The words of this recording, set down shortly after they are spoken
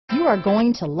you are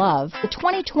going to love the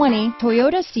 2020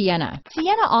 Toyota Sienna.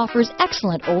 Sienna offers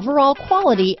excellent overall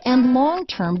quality and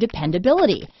long-term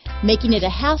dependability, making it a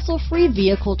hassle-free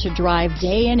vehicle to drive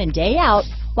day in and day out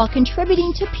while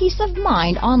contributing to peace of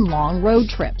mind on long road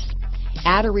trips.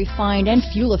 Add a refined and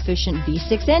fuel-efficient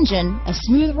V6 engine, a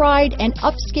smooth ride, and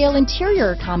upscale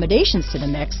interior accommodations to the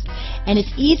mix, and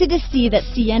it's easy to see that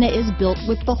Sienna is built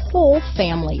with the whole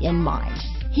family in mind.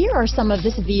 Here are some of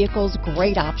this vehicle's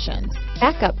great options: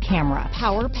 backup camera,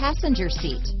 power passenger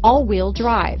seat, all-wheel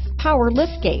drive, power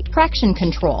liftgate, traction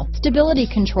control, stability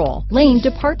control, lane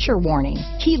departure warning,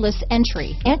 keyless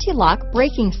entry, anti-lock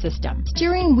braking system,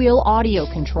 steering wheel audio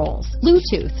controls,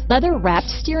 Bluetooth, leather-wrapped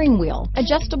steering wheel,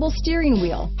 adjustable steering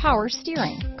wheel, power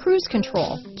steering, cruise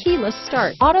control, keyless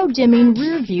start, auto-dimming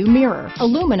rear view mirror,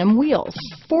 aluminum wheels,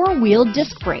 four-wheel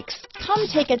disc brakes. Come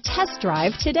take a test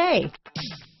drive today.